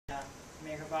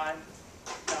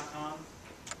MakerBot.com.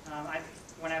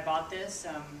 When I bought this,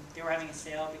 they were having a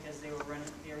sale because they were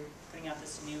putting out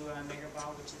this new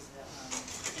MakerBot, which is the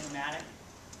Pneumatic.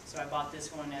 So I bought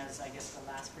this one as, I guess, the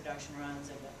last production runs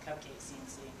of the Cupcake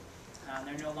CNC.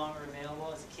 They're no longer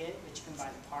available as a kit, but you can buy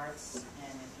the parts,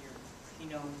 and if you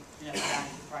know enough about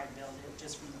it, you can probably build it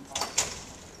just from the parts.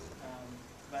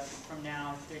 But from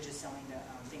now, they're just selling the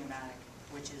Thingomatic,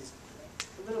 which is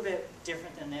a little bit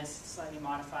different than this, slightly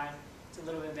modified. It's a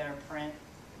little bit better print,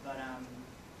 but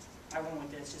I went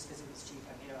with this just because it was cheap.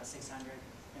 I paid about $600.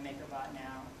 The MakerBot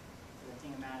now, for the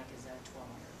Thingomatic, is at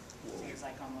 $1,200. So it's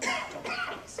like almost double the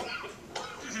price.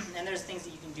 And there's things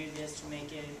that you can do to this to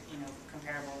make it,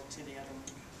 comparable to the other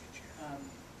one.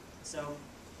 So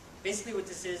basically, what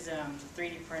this is,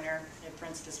 3D printer. It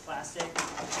prints this plastic. You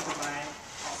can buy it,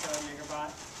 also a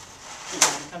MakerBot.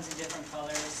 It comes in different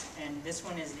colors, and this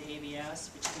one is the ABS,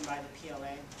 but you can buy the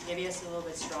PLA. The ABS is a little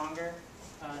bit stronger,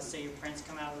 so your prints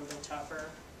come out a little bit tougher.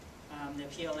 The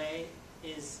PLA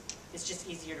it's just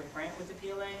easier to print with the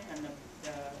PLA, and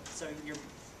so if you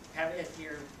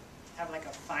have like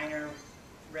a finer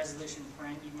resolution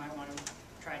print, you might want to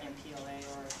try it in PLA,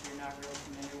 or if you're not really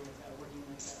familiar with working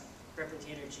with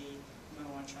Replicator G, you might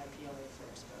want to try PLA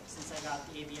first. But since I got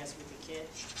the ABS with the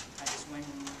kit, I just went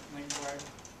for it.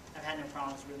 I've had no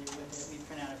problems really with it. We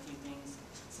print out a few things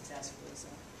successfully.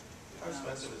 So. How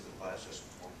expensive is the plastic?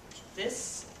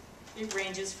 This, it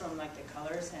ranges from like the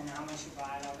colors and how much you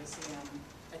buy it. Obviously,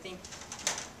 I think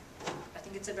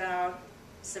it's about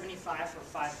 $75 for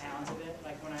 5 pounds of it.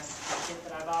 Like the kit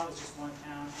that I bought was just 1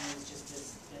 pound, and it was just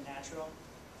the natural.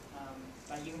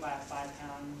 But you can buy a 5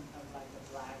 pound of like the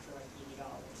black for like $80,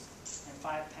 and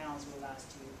 5 pounds will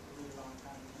last you a really long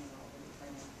time depending on what you're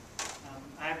printing.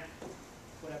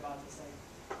 I bought this like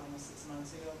almost 6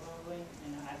 months ago probably,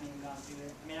 and I haven't even gone through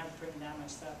it. I mean, I haven't printed that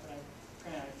much stuff, but I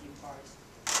printed out a few parts.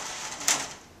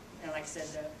 And like I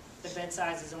said, the bed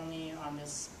size is only on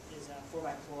this is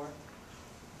 4x4.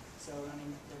 So, I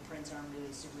mean, the prints aren't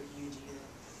really super huge either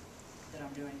that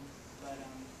I'm doing. But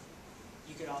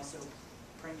you could also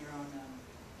print your own,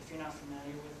 if you're not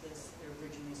familiar with this, it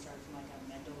originally started from like a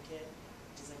Mendel kit,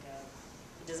 which is like a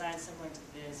design similar to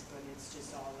this, but it's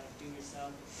just all like do-yourself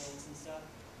with folds and stuff.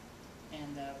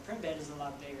 And the print bed is a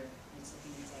lot bigger. I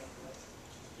think it's like, what,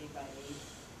 8x8.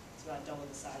 It's about double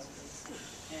the size of this.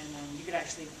 And you could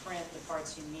actually print the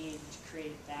parts you need to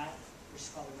create that, which is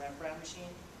called a rep wrap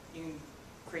machine. You can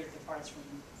create the parts from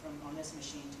on this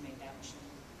machine to make that machine.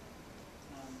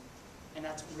 And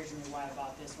that's originally why I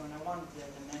bought this one. I wanted the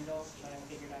Mendel, but I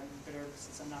figured I'm better,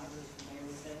 since I'm not really familiar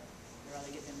with it, I'd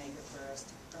rather get the Maker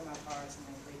first, print my parts, and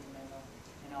then create the Mendel.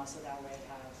 And also that way I'd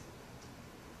have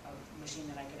a machine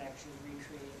that I could actually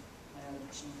recreate another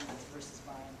machine versus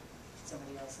buying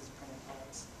somebody else's printed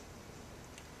parts.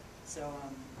 So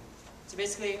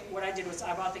basically what I did was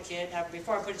I bought the kit.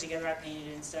 Before I put it together, I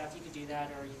painted it and stuff. You could do that,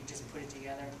 or you could just put it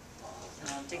together.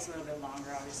 It takes a little bit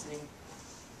longer, obviously.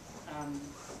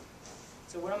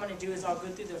 So what I'm going to do is I'll go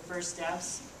through the first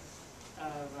steps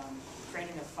of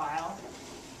creating a file.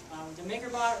 The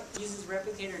MakerBot uses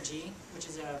Replicator G, which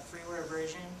is a freeware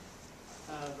version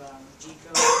of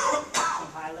G-code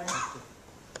compiler.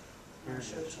 I'll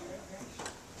show it to you right here.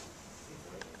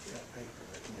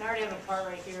 And I already have a part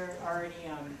right here already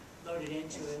loaded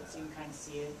into it, so you can kind of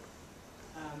see it.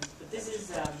 But this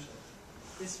is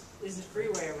a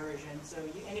freeware version, so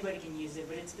anybody can use it,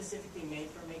 but it's specifically made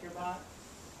for MakerBot,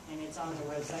 and it's on the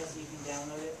website, so you can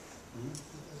download it.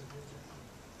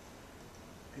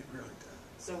 It really does.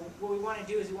 So what we want to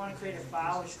do is we want to create a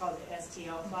file, which is called the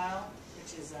STL file,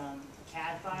 which is a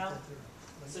CAD file,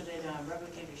 so that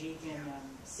Replicator G can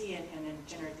see it and then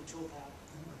generate the toolpath.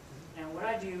 Now what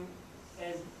I do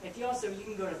is, you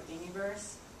can go to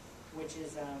Thingiverse, which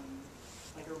is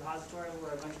like a repository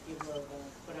where a bunch of people have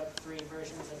put up free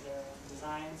versions of their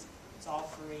designs. It's all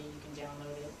free, you can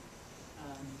download it.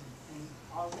 And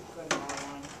I'll go to my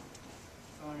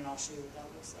phone and I'll show you what that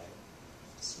looks like.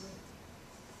 Sweet.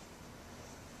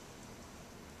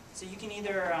 So you can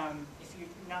either, if you're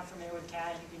not familiar with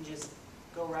CAD, you can just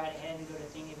go right ahead and go to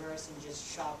Thingiverse and just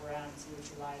shop around and see what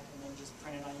you like, and then just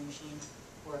print it on your machine.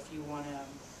 Or if you want to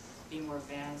be more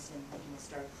advanced and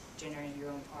start generating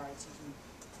your own parts, you can.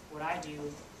 What I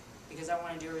do, because I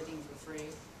want to do everything for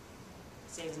free,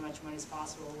 save as much money as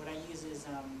possible. What I use is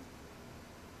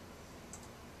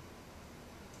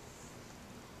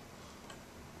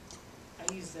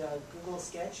I use the Google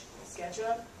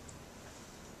SketchUp.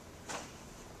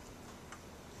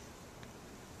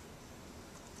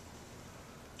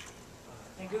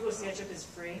 And Google SketchUp is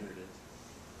free.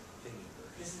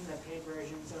 This is the paid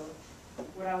version. So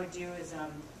what I would do is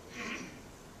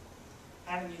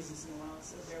I haven't used this in a while,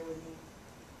 so bear with me.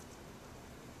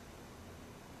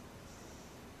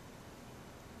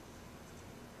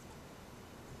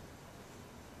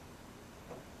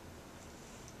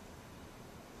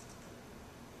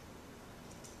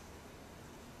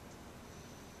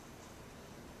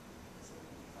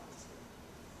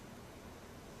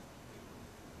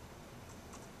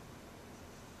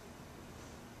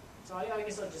 So I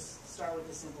guess I'll just start with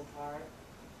the simple part.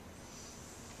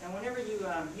 And whenever you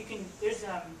can, there's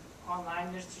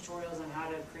online, there's tutorials on how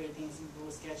to create things in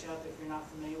Google SketchUp if you're not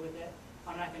familiar with it.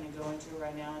 I'm not going to go into it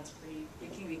right now.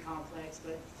 It can be complex,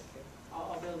 but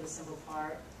I'll build a simple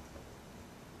part.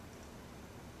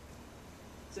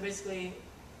 So basically,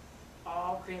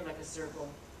 I'll create like a circle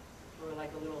or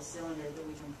like a little cylinder that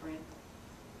we can print.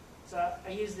 So I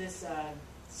use this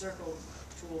circle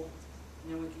tool,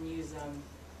 and then we can use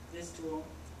this tool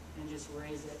and just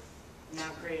raise it. And now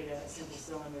create a simple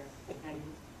cylinder. And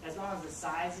as long as the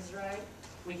size is right,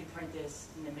 we can print this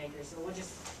in the maker. So we'll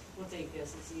take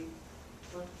this and see.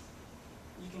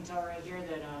 You can tell right here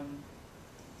that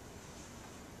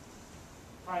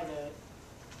probably the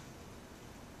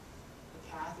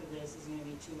path of this is going to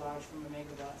be too large from a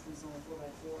MakerBot since it's only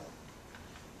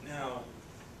 4x4. Now,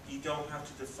 you don't have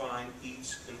to define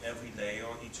each and every layer.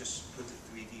 You just put the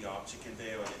 3D object in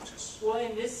there, and it just. Well,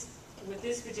 with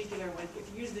this particular, if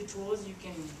you use the tools, you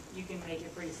can make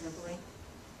it pretty simply.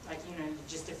 Like you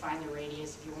just define the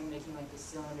radius if you want making like the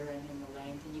cylinder and the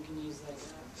length, and you can use like.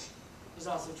 There's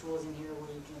also tools in here where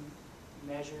you can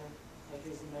measure. Like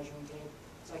here's the measuring tape,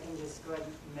 so I can just go ahead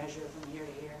and measure from here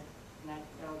to here, and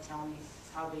that'll tell me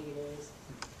how big it is.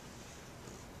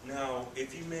 Now,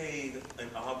 if you made an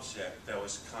object that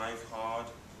was kind of hard,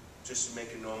 just to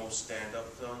make a normal stand-up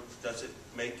thing, does it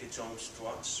make its own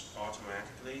struts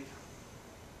automatically?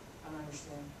 I don't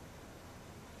understand.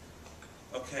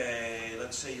 Okay,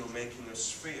 let's say you're making a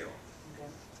sphere.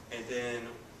 Okay. And then.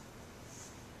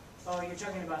 Oh, you're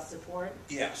talking about support?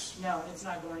 Yes. No, it's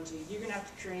not going to. You're going to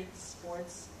have to create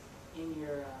supports in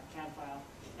your CAD file.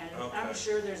 And okay. I'm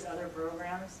sure there's other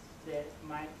programs that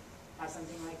might have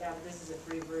something like that, but this is a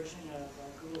free version of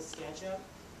Google SketchUp.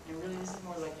 And really this is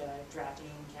more like a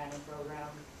drafting CAD program,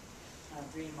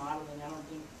 3D modeling. I don't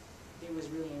think it was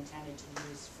really intended to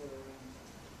use for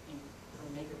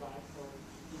MakerBot or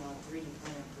a 3D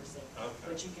printer per se. Okay.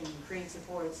 But you can create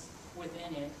supports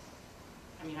within it.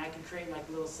 I mean, I could create like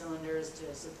little cylinders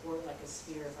to support like a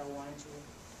sphere if I wanted to.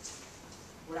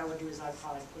 What I would do is I'd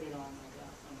probably put it on like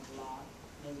on a block,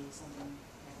 maybe something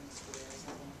like a square or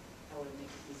something. That would make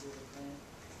it easier to print.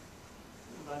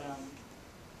 But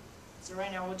so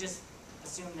right now we'll just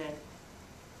assume that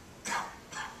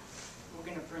we're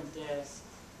going to print this.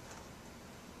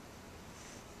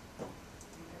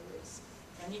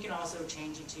 And you can also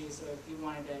change it too. So if you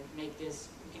wanted to make this,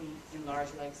 you can enlarge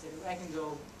it. Like I said, I can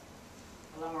go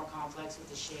a lot more complex with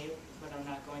the shape, but I'm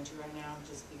not going to right now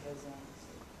just because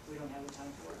we don't have the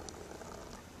time for it.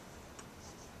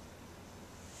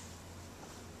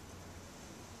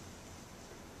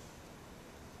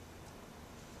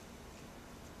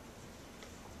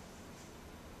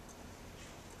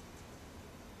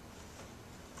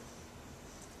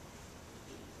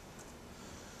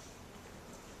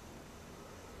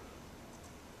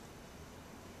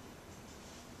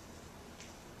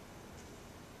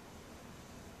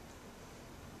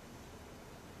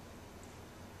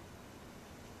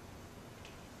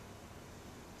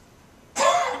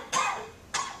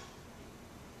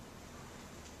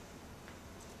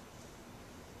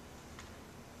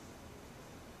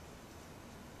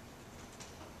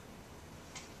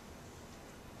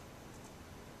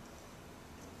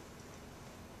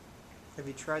 Have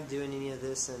you tried doing any of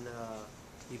this in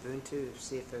Ubuntu to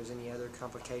see if there's any other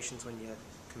complications when you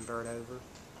convert over?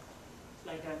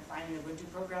 Like finding an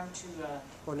Ubuntu program to...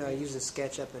 Well, no, I use the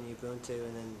SketchUp in Ubuntu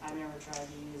and then... I've never tried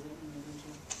to use it in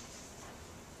Ubuntu.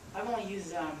 I've only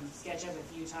used SketchUp a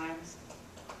few times.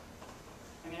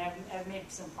 I mean, I've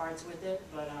made some parts with it,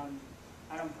 but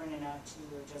I don't print enough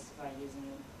to justify using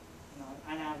it.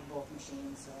 I now have both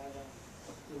machines, so I have a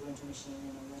Ubuntu machine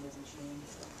and a Windows machine.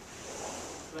 So.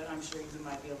 But I'm sure you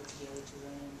might be able to get it to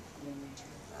run in Ubuntu.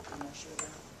 I'm not sure though.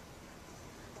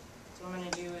 So what I'm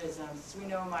going to do is, since we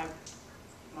know my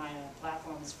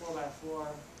platform is 4x4,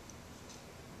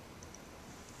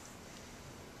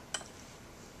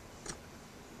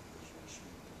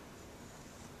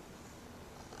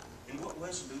 And what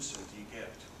resolution do you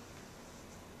get?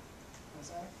 I'm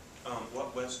sorry?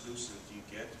 What resolution do you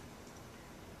get?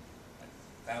 Like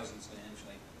thousands of inch,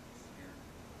 like here.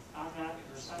 I'm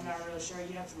not really sure.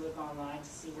 You have to look online to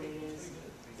see what it is.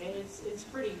 It's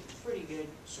pretty good.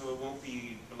 So it won't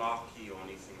be blocky or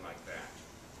anything like that?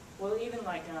 Well, even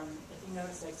like, if you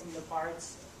notice like some of the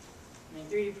parts, I mean,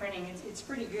 3D printing, it's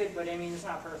pretty good, but I mean, it's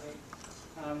not perfect.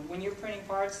 When you're printing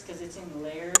parts, because it's in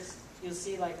layers, you'll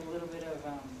see like a little bit of,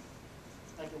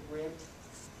 like a ribbed.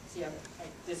 See how,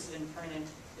 like this has been printed,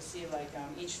 you see like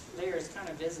each layer is kind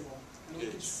of visible. I mean,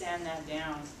 you can sand that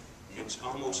down. It's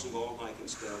almost more like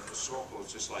instead of a circle,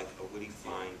 it's just like a really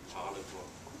fine polygon.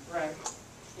 Right.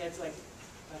 Yeah, it's like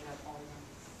a polygon.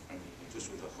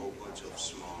 Just with a whole bunch of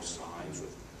small signs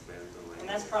with And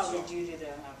that's probably due to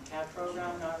the CAD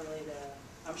program, not really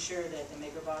the, I'm sure that the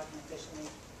MakerBot can efficiently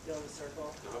build a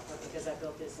circle, but because I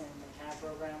built this in the CAD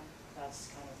program, that's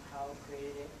kind of how I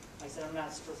created it. Like I said, I'm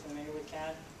not super familiar with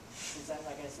CAD, since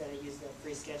like I said, I use the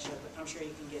free SketchUp, but I'm sure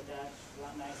you can get that a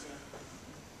lot nicer.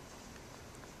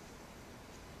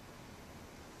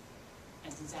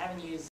 And since I haven't used